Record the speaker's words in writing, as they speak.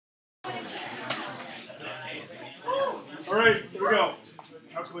All right, here we go.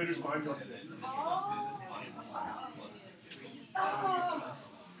 Calculators behind you.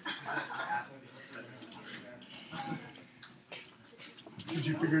 Did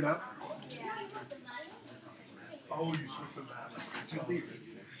you figure it out? Oh, you swept the mask.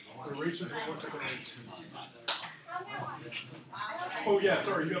 The race is 1 second race. Oh yeah,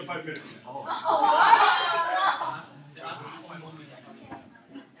 sorry, you have 5 minutes.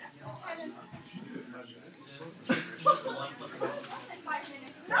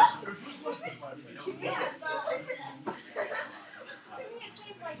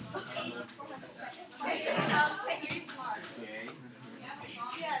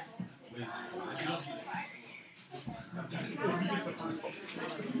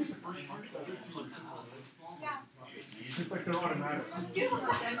 It's like they're automatic.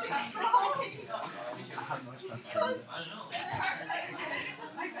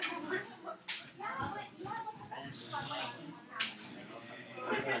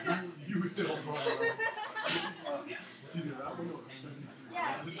 You would still it's either that one or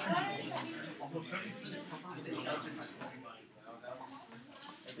 73. Although 73 is tougher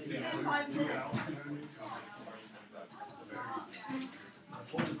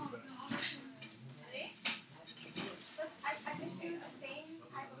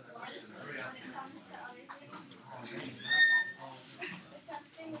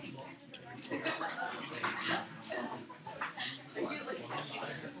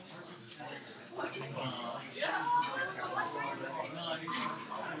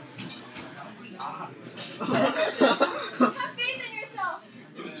Have faith in yourself.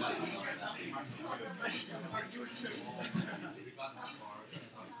 You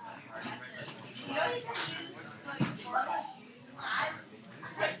know you can use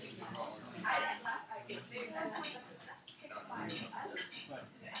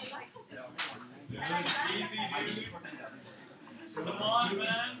Easy, dude. Come on,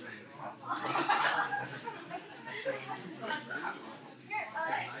 man.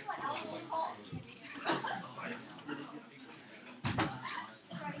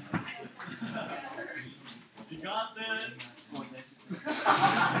 You got this.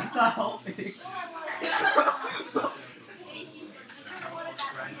 It's not helping.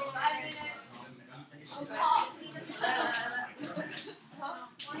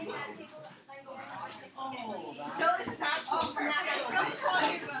 No, it's not true. What are you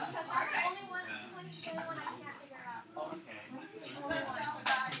talking about? Because I'm the only one I can't figure out. Okay.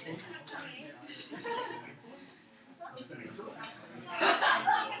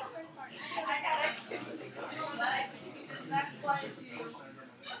 That's why it's you.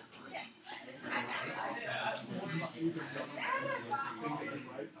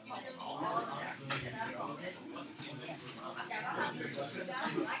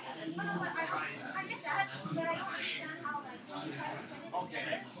 I guess that, but I don't understand how like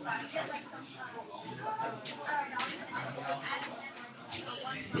Okay. get like some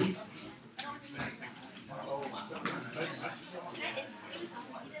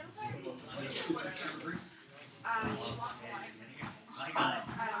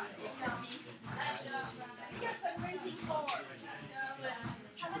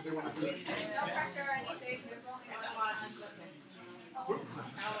no pressure or anything.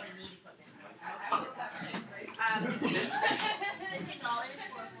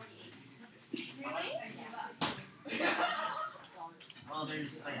 Really? Well,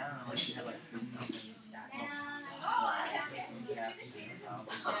 there's like I don't know, like you have like food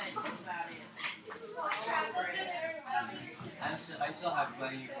and I still have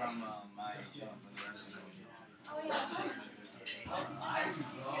plenty from my job for the rest of the week.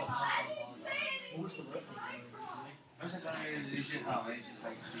 What was the rest of it? I was like, it's just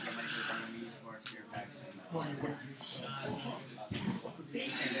like to get my shit on the meat for spirit packs and the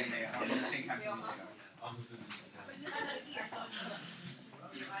same thing they are. The same kind of food they are.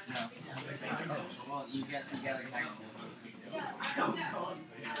 No. Well, you get like nice food. Are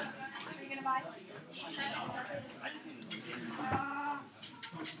you gonna buy?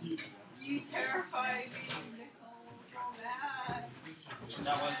 You terrify me, Nicole, so bad.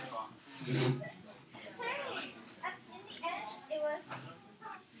 That was wrong. Hey, in the end, it was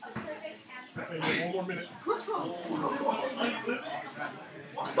a perfect answer. Hey, one more minute. Wait,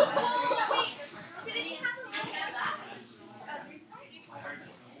 didn't you have to look at that?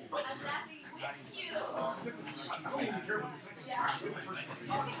 I was laughing with you.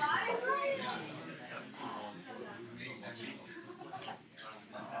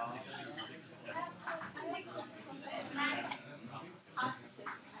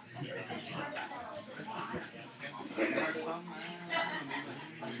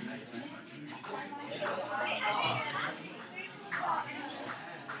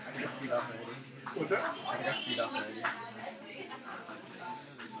 speed up already. What's that? I think I speed up already.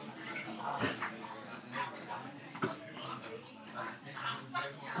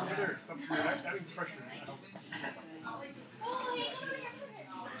 Over there. Stop adding pressure.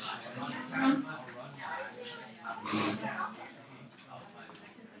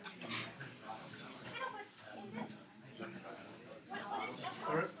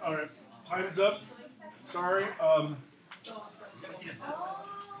 All right. Time's up. Sorry.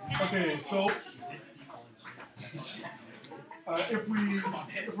 Okay, so if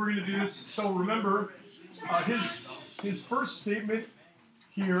we're gonna do this, so remember his first statement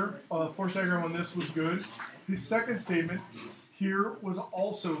here, force diagram on this was good. His second statement here was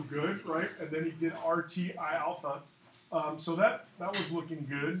also good, right? And then he did RT I alpha, so that was looking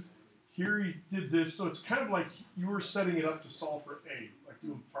good. Here he did this, so it's kind of like you were setting it up to solve for A, like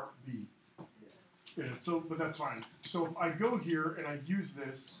doing part B. Yeah, so, but that's fine. So if I go here and I use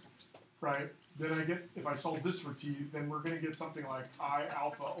this, right, then I get, if I solve this for T, then we're going to get something like I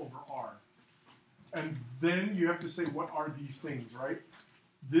alpha over R. And then you have to say, what are these things, right?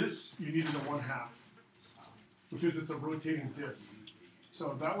 This, you needed a 1/2, because it's a rotating disk.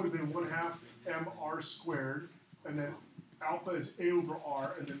 So that would have been 1/2 mr squared, and then alpha is A over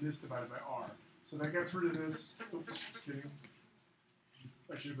R, and then this divided by R. So that gets rid of this. Oops, just kidding.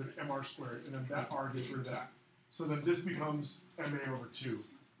 That should have been mr squared, and then that R gets rid of that. So then this becomes MA over 2.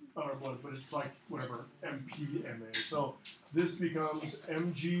 But it's like, whatever, MP MA. So this becomes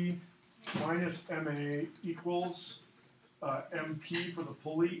MG minus MA equals MP for the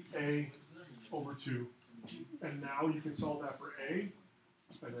pulley, A over 2. And now you can solve that for A,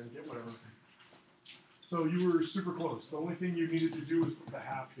 and then get whatever. So you were super close. The only thing you needed to do was put the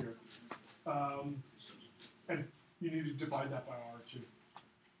half here. And you need to divide that by R too.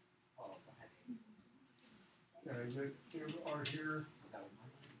 Okay, you R here.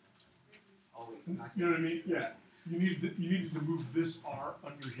 You know what I mean? Yeah. You needed to move this R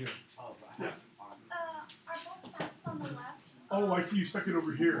under here. Yeah. Are both masks on the left? Oh, I see. You stuck it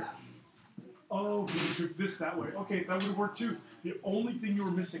over here. Oh, you took this that way. Okay, that would have worked too. The only thing you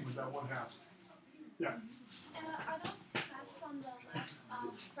were missing was that 1/2. Yeah. Are those two masks on the left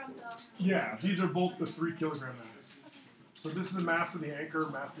from the... Yeah, these are both the 3 kilogram mass. So this is the mass of the anchor,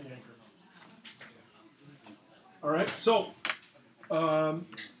 mass of the anchor. All right, so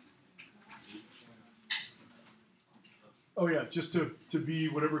oh yeah, just to be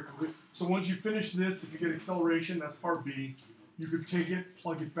whatever. So once you finish this, if you get acceleration, that's part B. You could take it,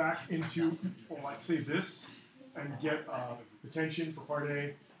 plug it back into, well, let's say this, and get the tension for part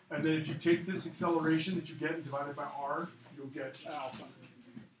A. And then if you take this acceleration that you get and divide it by R, you'll get alpha.